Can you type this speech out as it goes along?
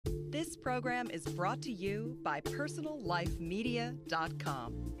This program is brought to you by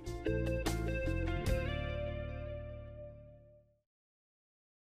PersonalLifeMedia.com.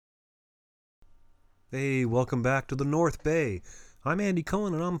 Hey, welcome back to the North Bay. I'm Andy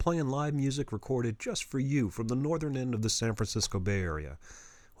Cohen, and I'm playing live music recorded just for you from the northern end of the San Francisco Bay Area.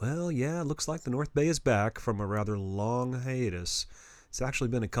 Well, yeah, it looks like the North Bay is back from a rather long hiatus. It's actually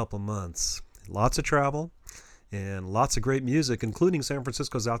been a couple months. Lots of travel and lots of great music, including San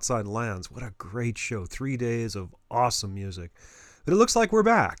Francisco's Outside Lands. What a great show. 3 days of awesome music. But it looks like we're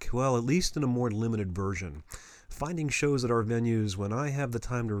back. Well, at least in a more limited version. Finding shows at our venues when I have the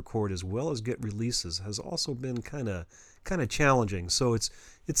time to record as well as get releases has also been kind of challenging. So it's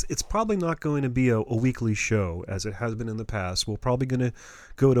probably not going to be a weekly show as it has been in the past. We're probably going to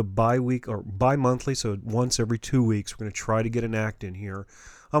go to bi-monthly, so once every 2 weeks. We're going to try to get an act in here.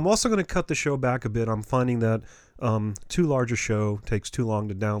 I'm also going to cut the show back a bit. I'm finding that too large a show takes too long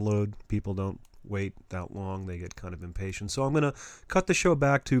to download. People don't wait that long. They get kind of impatient. So I'm going to cut the show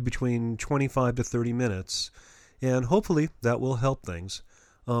back to between 25 to 30 minutes. And hopefully that will help things.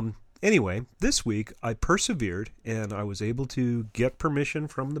 Anyway, this week I persevered and I was able to get permission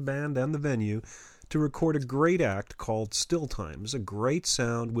from the band and the venue to record a great act called StillTime. It's a great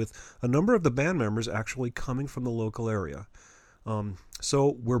sound with a number of the band members actually coming from the local area.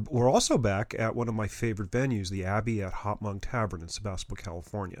 So we're also back at one of my favorite venues, the Abbey at Hopmonk Tavern in Sebastopol,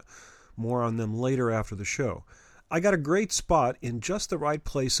 California. More on them later after the show. I got a great spot in just the right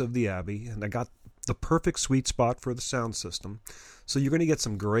place of the Abbey, and I got the perfect sweet spot for the sound system. So you're going to get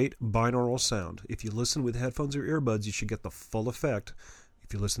some great binaural sound. If you listen with headphones or earbuds, you should get the full effect.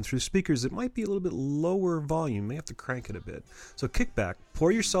 If you listen through speakers, it might be a little bit lower volume. You may have to crank it a bit. So kick back,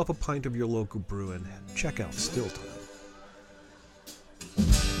 pour yourself a pint of your local brew, and check out StillTime.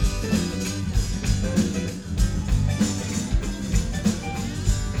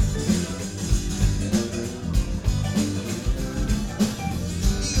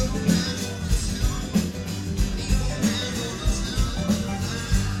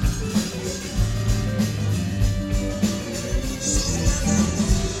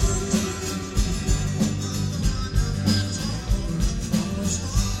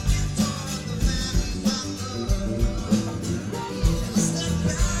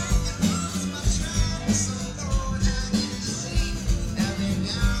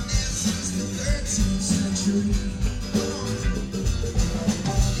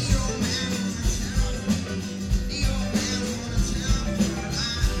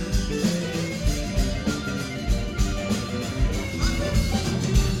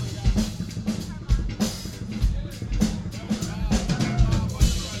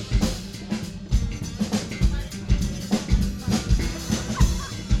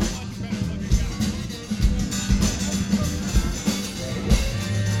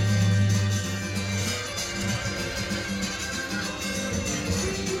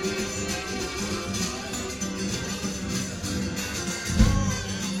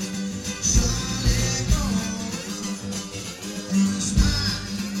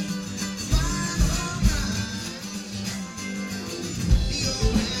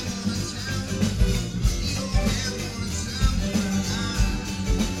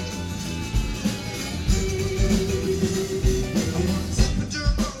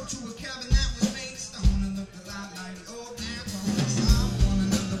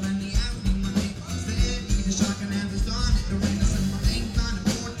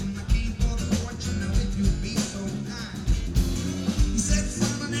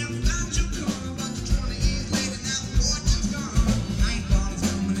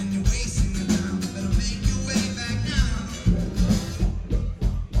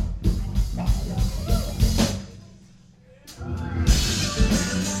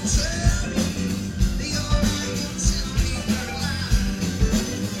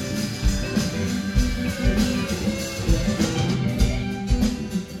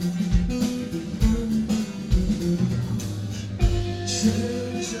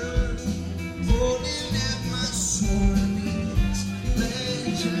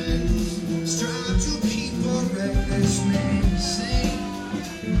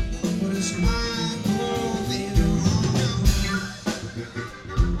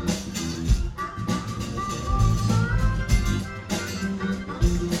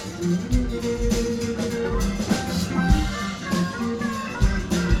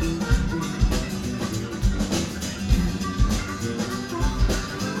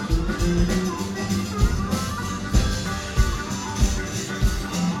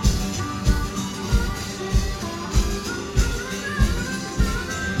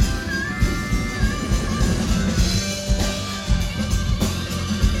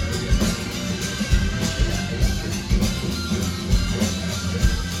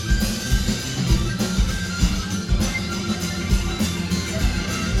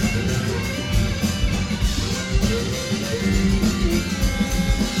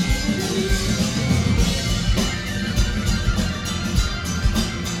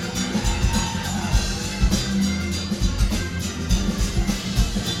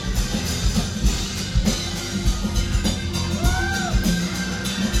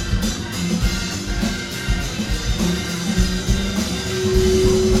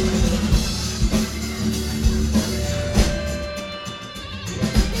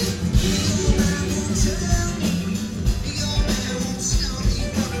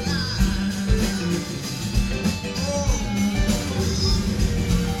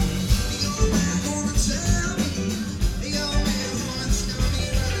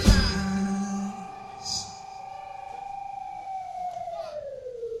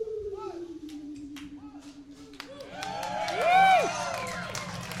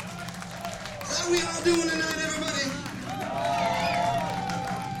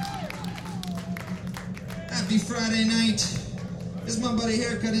 Friday night. This is my buddy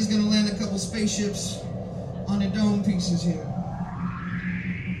Haircut. He's gonna land a couple spaceships on the dome pieces here.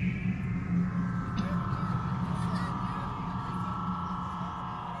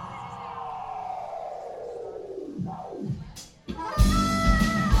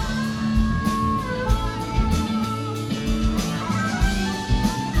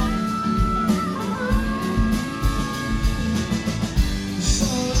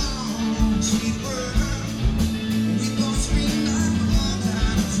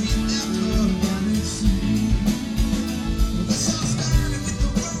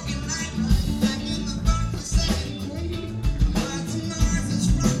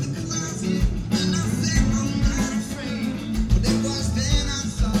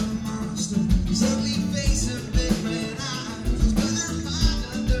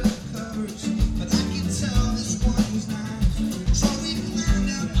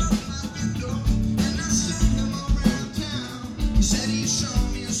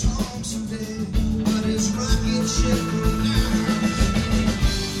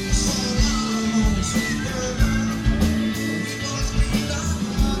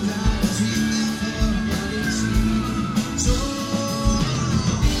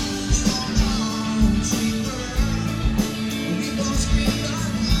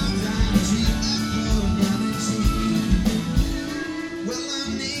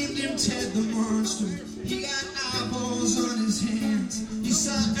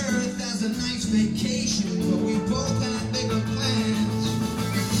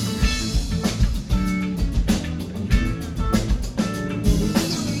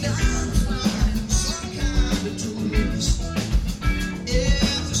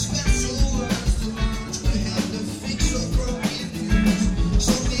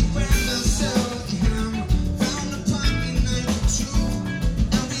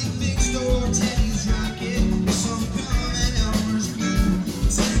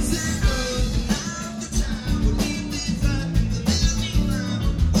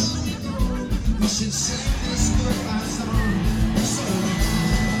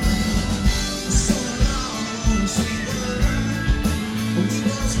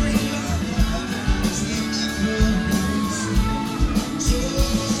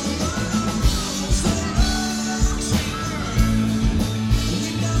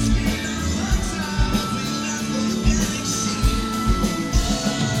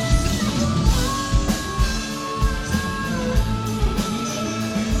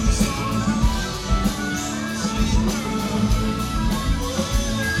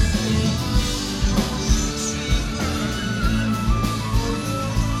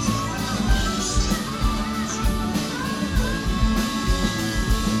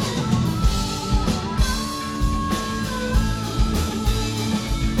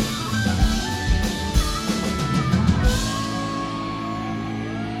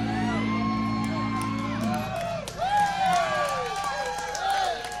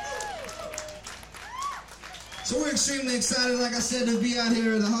 So we're extremely excited, like I said, to be out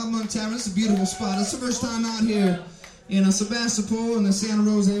here at the Hopmonk Tavern. It's a beautiful spot. It's the first time out here in Sebastopol and the Santa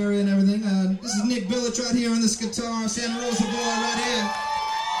Rosa area and everything. This is Nick Billich right here on this guitar. Santa Rosa boy right here.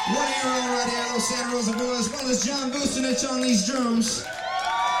 1-year-old right here, little Santa Rosa boy. As well as John Vucinich on these drums.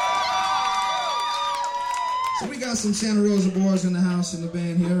 So we got some Santa Rosa boys in the house in the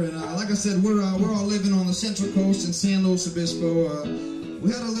band here. And like I said, we're all living on the Central Coast in San Luis Obispo.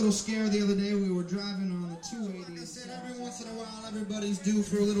 We had a little scare the other day. We were driving on the 280. Like I said, every once in a while, everybody's due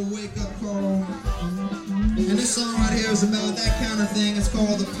for a little wake-up call. And this song right here is about that kind of thing. It's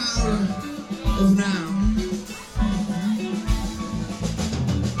called The Power of Now.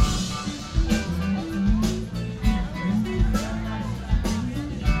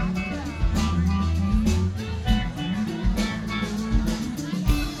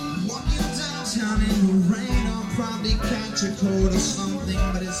 Walking downtown in the rain, I'll probably catch a cold or something,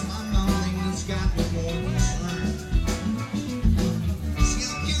 but it's my mouthing that's got me more concerned. See, I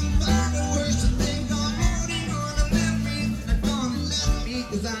can't find the words to think. I'm holding on to memories that are gonna let me,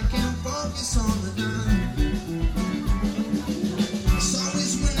 'cause I can't focus on the night. It's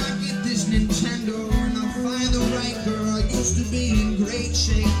always when I get this Nintendo and I find the right girl. I used to be in great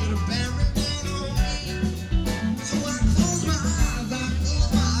shape, but a barren down on me. So I close my eyes, and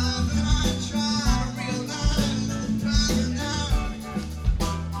I try to realize the power now.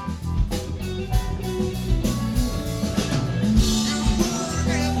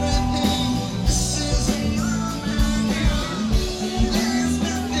 This is a moment. There's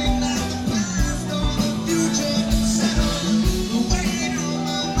nothing like the past.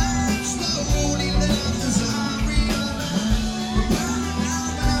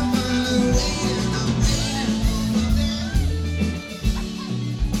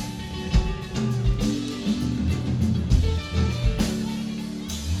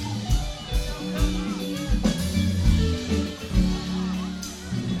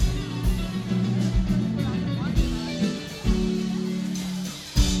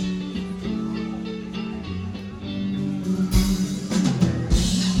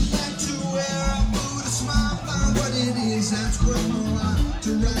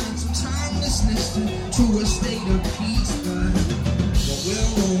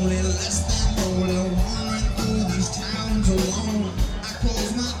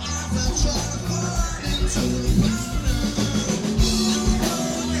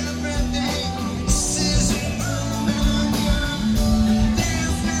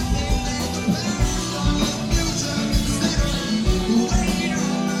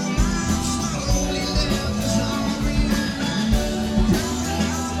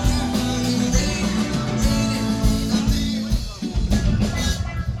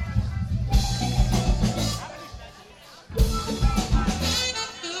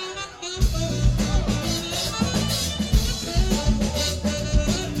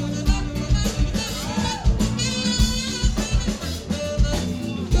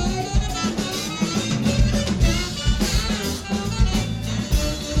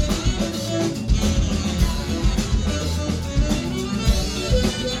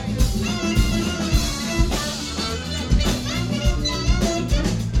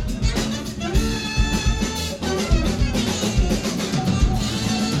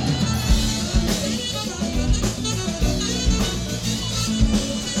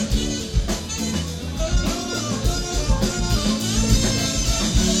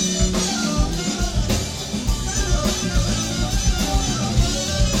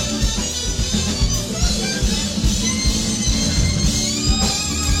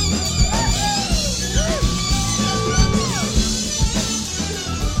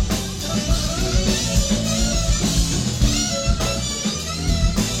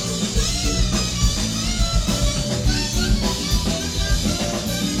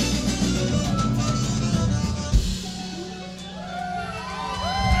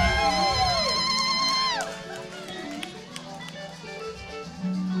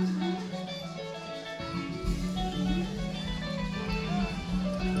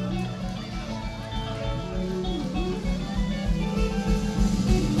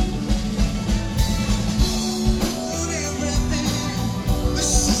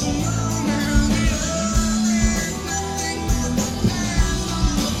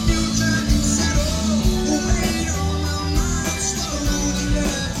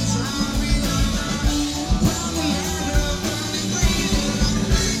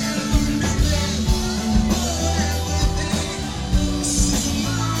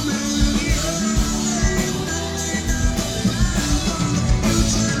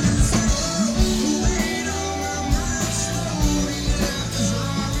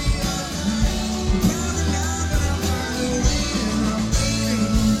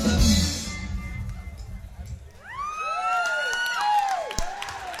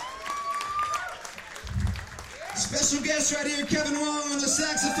 Special guest right here, Kevin Wong on the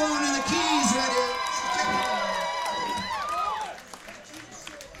saxophone and the keys right here.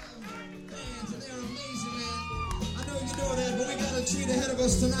 Man, they're amazing, man. I know you know that, but we got a treat ahead of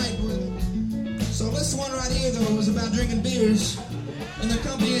us tonight. So this one right here, though, is about drinking beers in the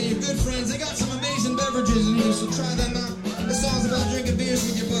company of your good friends. They got some amazing beverages in here, so try them out. This song's about drinking beers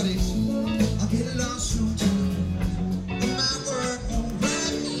with your buddies. I'll get lost sometimes in my work won't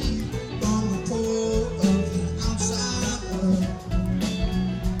grab me on the pole of the outside world.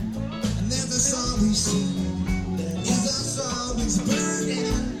 And there's a song we sing that is us always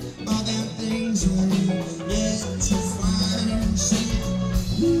burning all them things we yet to find. See,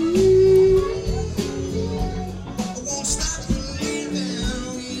 I won't stop believing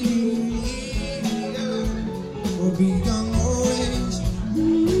we'll be young always.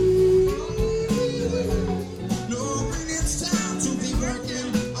 No, when it's time to be working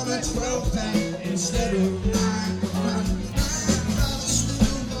on a 12-pack instead of 9.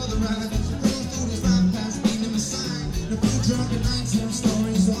 For the ride, real food is right past being in the sign. The food drunken nights and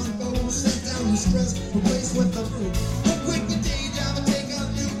stories on gold. Set down the stress, replace with the fruit. A quick the day job and take a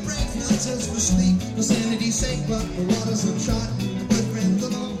new break. Not just for sleep, for sanity's sake, but the waters of shot. The good friends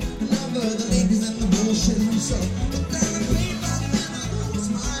of all, the lover, the ladies, and the bullshit himself. The girl played by the man, it's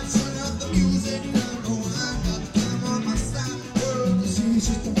mine. Turn up the music now. Oh, I got the time on my side. World to see, it's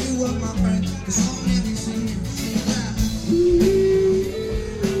just the view of my friend. It's all every singing, sing loud.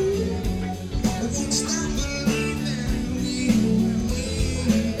 I won't stop believing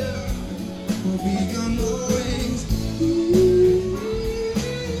we'll be young always.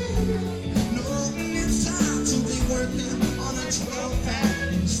 No, when it's time to be working on a 12-pack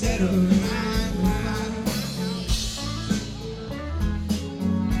instead of 9.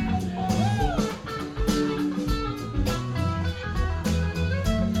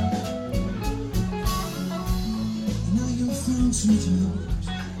 Now you found some times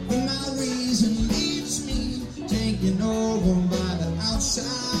when my reason leaves me taken over by the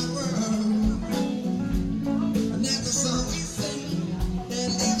outside world. I never saw we think that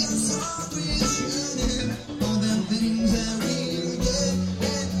leaves us always shooting all them things that we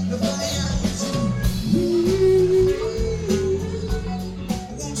get the fire to.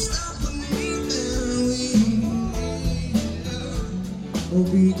 I won't stop believing we'll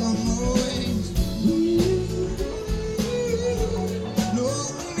be gone always. No,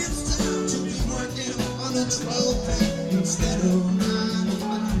 when it's time to be working on a 12-pack instead of 9.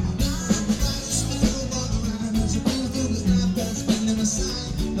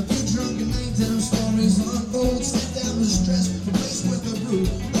 A few drunken nights and stories on gold. Step down the stress, replace with the brew.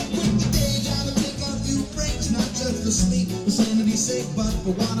 A quick day job and take a few breaks, not just for sleep, for sanity's sake, but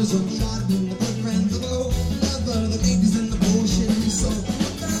for waters unshot and the good friends of all. Lover, the ladies, and the bullshit we sold.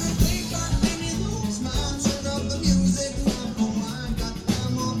 What kind of play got many rules? Smile, turn up the music. Oh, I got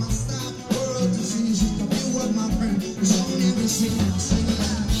time on my stop. World to see, just a view of my friend. It's on every scene, sing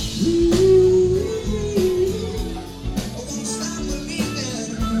aloud. I won't stop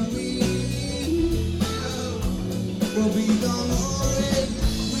believing we'll be gone already.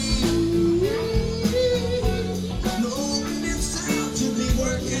 No, when it's time to be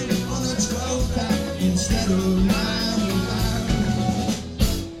working on a 12-pack instead of 9.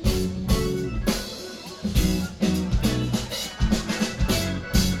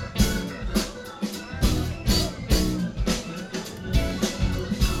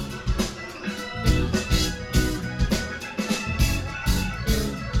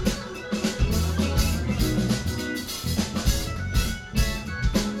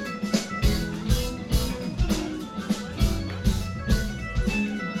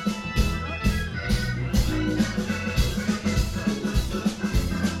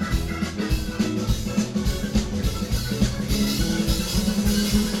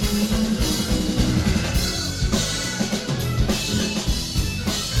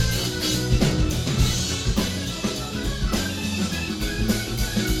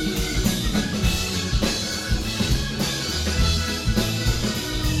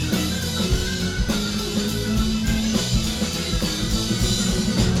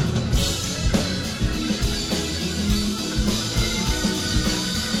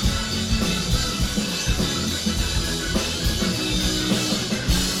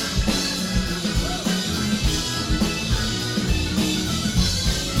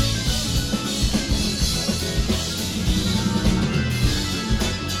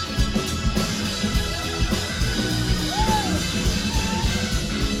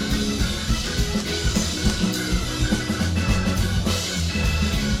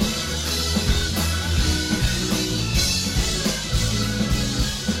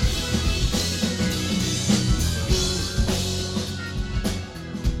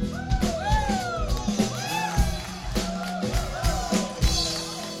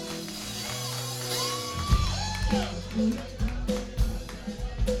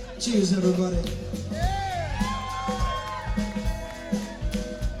 Cheers, everybody.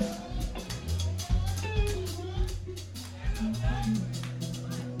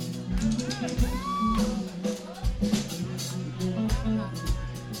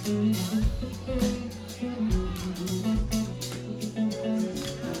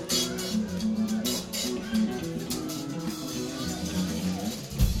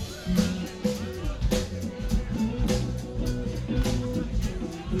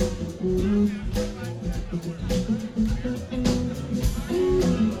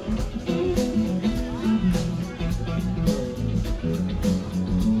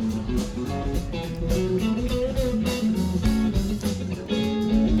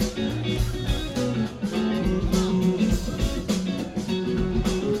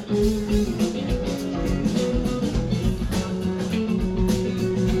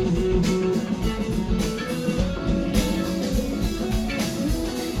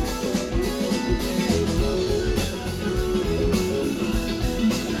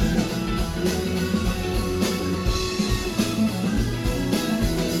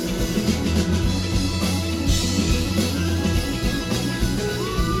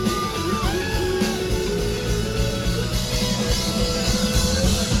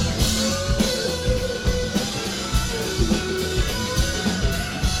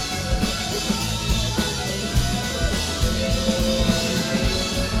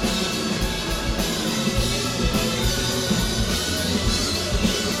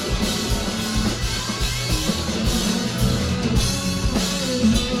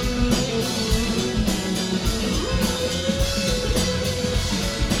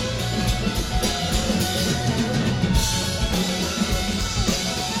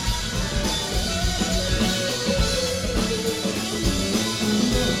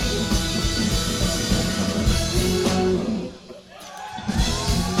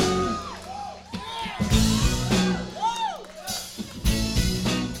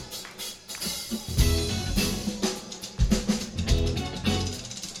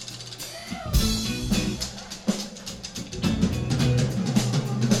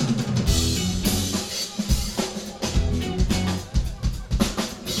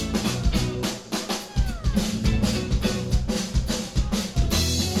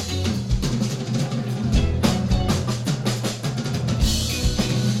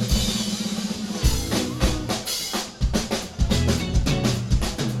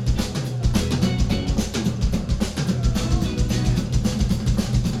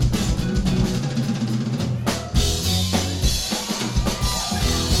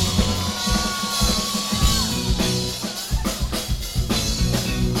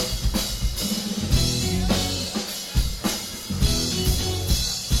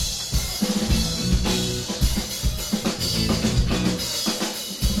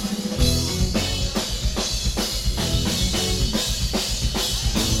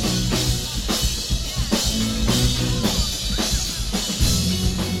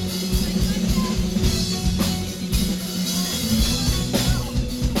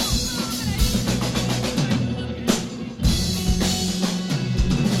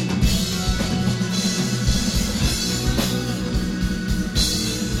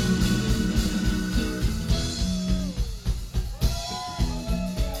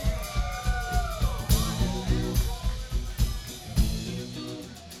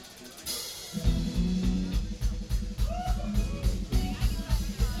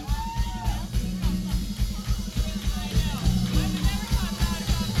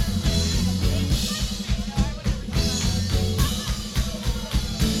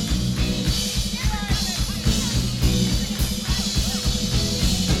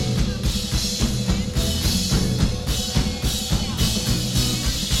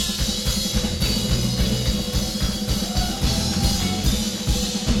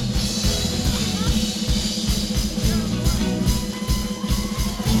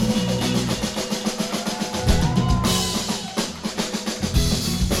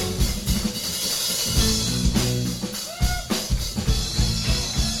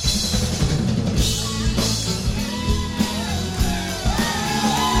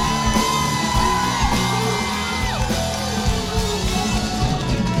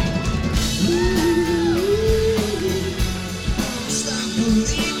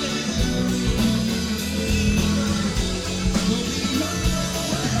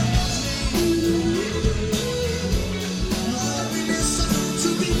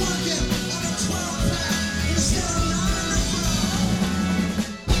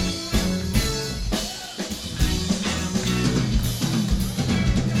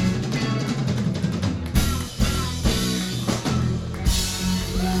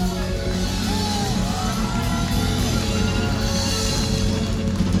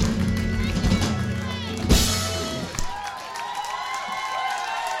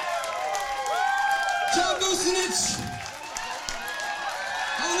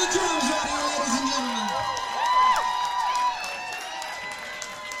 the drums right here, ladies and gentlemen.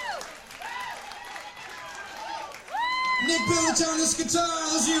 Nick Pillich on this guitar.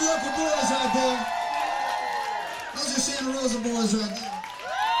 Those are your local boys right there. Those are Santa Rosa boys right there.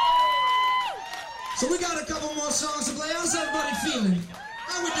 So we got a couple more songs to play. How's everybody feeling?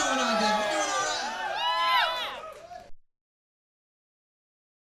 How we doing out there? We doing all right?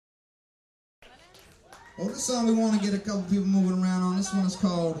 Well, this song we want to get a couple people moving around on. This one is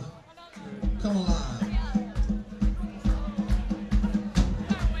called Come Alive.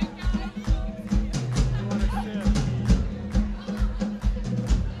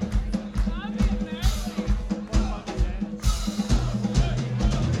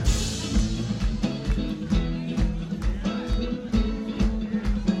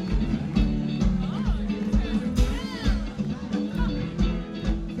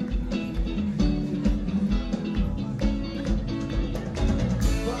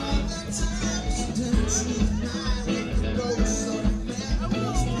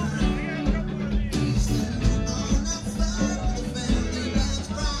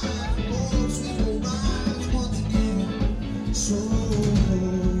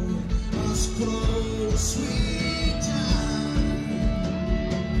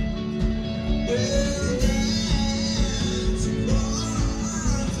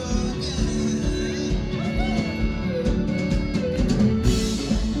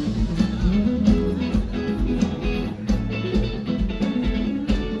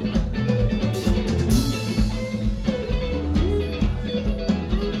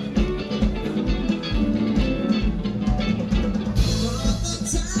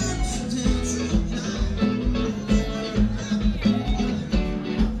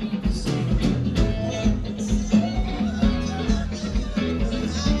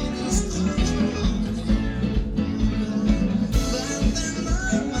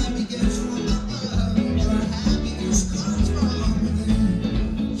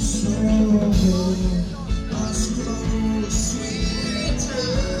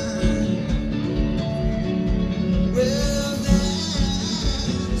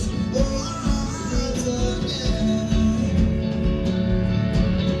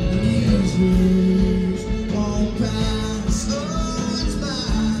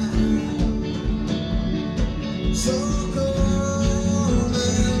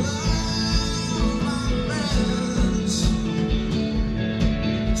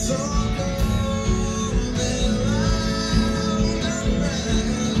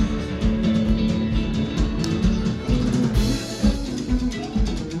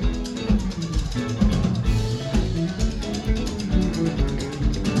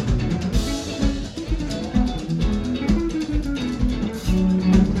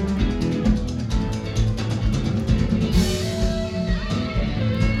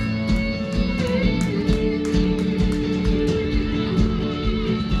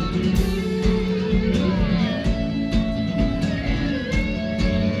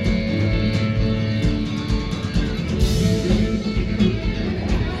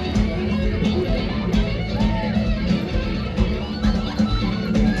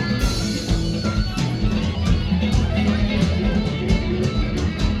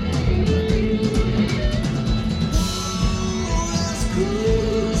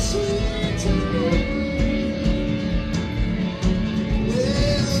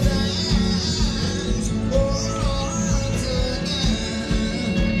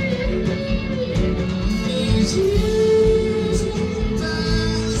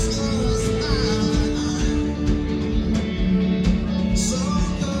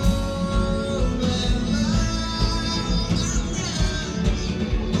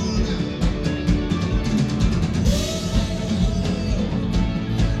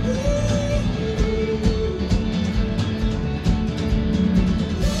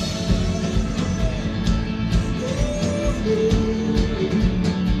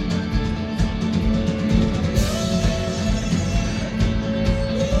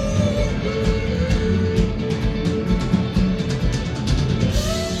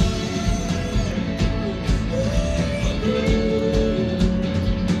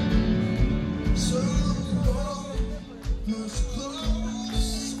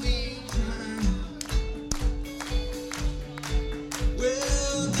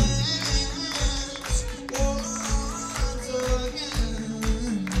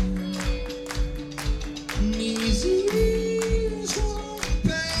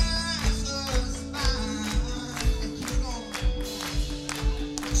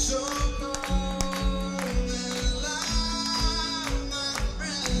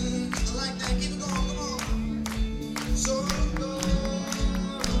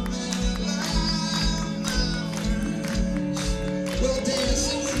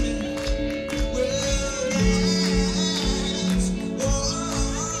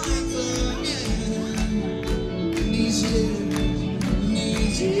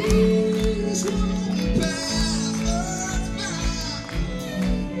 Tears won't pass us by.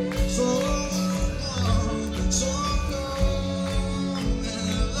 So long, so come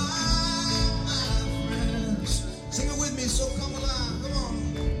alive, my friends. Sing it with me, so come alive, come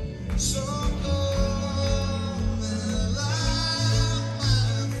on. So come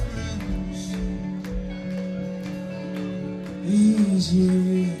alive, my friends. These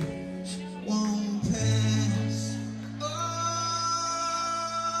years won't pass us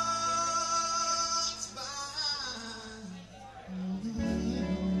by.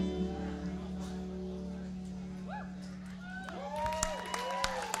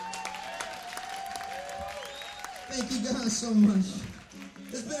 Thank you guys so much.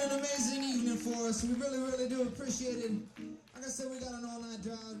 It's been an amazing evening for us. We really, really do appreciate it. Like I said, we got an all-night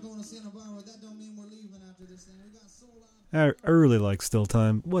drive going to Santa Barbara. That don't mean we're leaving after this thing. We got sold out. I really like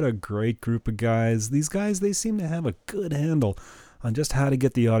StillTime. What a great group of guys. These guys, they seem to have a good handle on just how to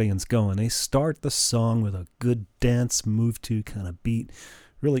get the audience going. They start the song with a good dance, move to kind of beat.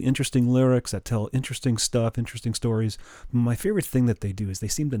 Really interesting lyrics that tell interesting stuff, interesting stories. My favorite thing that they do is they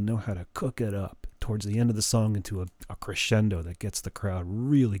seem to know how to cook it up towards the end of the song into a crescendo that gets the crowd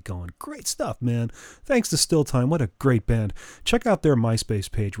really going. Great stuff, man. Thanks to StillTime. What a great band. Check out their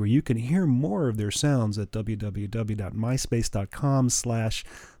MySpace page where you can hear more of their sounds at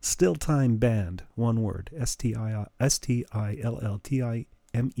www.myspace.com/StillTimeBand. One word. StillTimeband.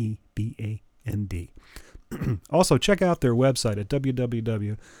 Also, check out their website at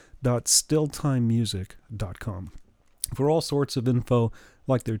www.stilltimemusic.com for all sorts of info,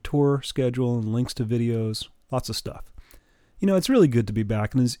 like their tour schedule and links to videos, lots of stuff. You know, it's really good to be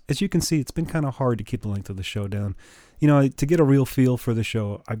back, and as you can see, it's been kind of hard to keep the length of the show down. You know, to get a real feel for the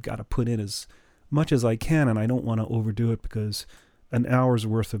show, I've got to put in as much as I can, and I don't want to overdo it because an hour's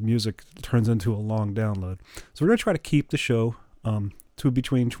worth of music turns into a long download. So we're going to try to keep the show to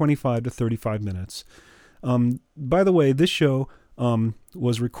between 25 to 35 minutes. By the way, this show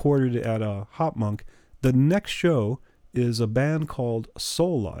was recorded at Hopmonk. The next show is a band called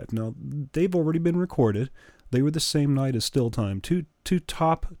Soul Live. Now, they've already been recorded. They were the same night as StillTime, two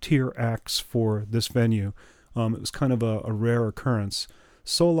top-tier acts for this venue. It was kind of a rare occurrence.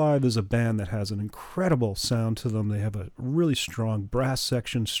 Soul Live is a band that has an incredible sound to them. They have a really strong brass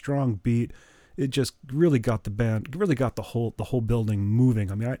section, strong beat. It just really got the band, really got the whole building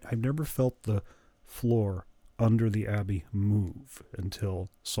moving. I mean, I've never felt the floor under the Abbey move until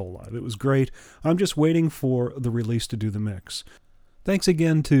Soul Live. It was great. I'm just waiting for the release to do the mix. Thanks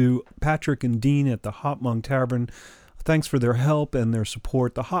again to Patrick and Dean at the Hopmonk Tavern. Thanks for their help and their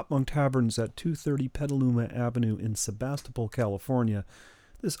support. The Hopmonk Tavern's at 230 Petaluma Avenue in Sebastopol, California.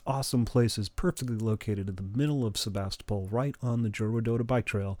 This awesome place is perfectly located in the middle of Sebastopol, right on the Joe Rodota Bike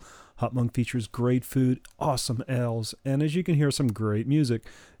Trail. Hopmonk features great food, awesome ales, and as you can hear, some great music.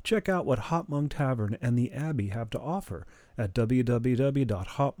 Check out what Hopmonk Tavern and the Abbey have to offer at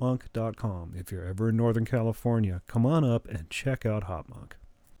www.hopmonk.com. If you're ever in Northern California, come on up and check out Hopmonk.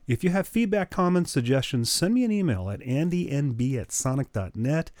 If you have feedback, comments, suggestions, send me an email at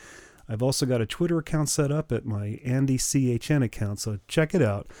andynb@sonic.net. I've also got a Twitter account set up at my AndyCHN account, so check it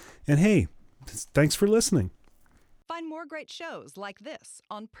out. And hey, thanks for listening. Find more great shows like this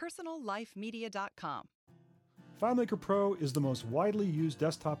on personallifemedia.com. FileMaker Pro is the most widely used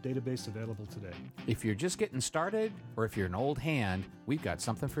desktop database available today. If you're just getting started, or if you're an old hand, we've got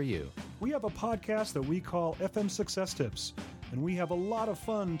something for you. We have a podcast that we call FM Success Tips, and we have a lot of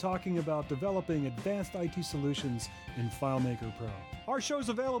fun talking about developing advanced IT solutions in FileMaker Pro. Our show's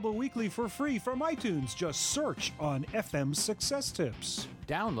available weekly for free from iTunes. Just search on FM Success Tips.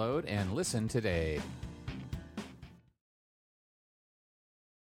 Download and listen today.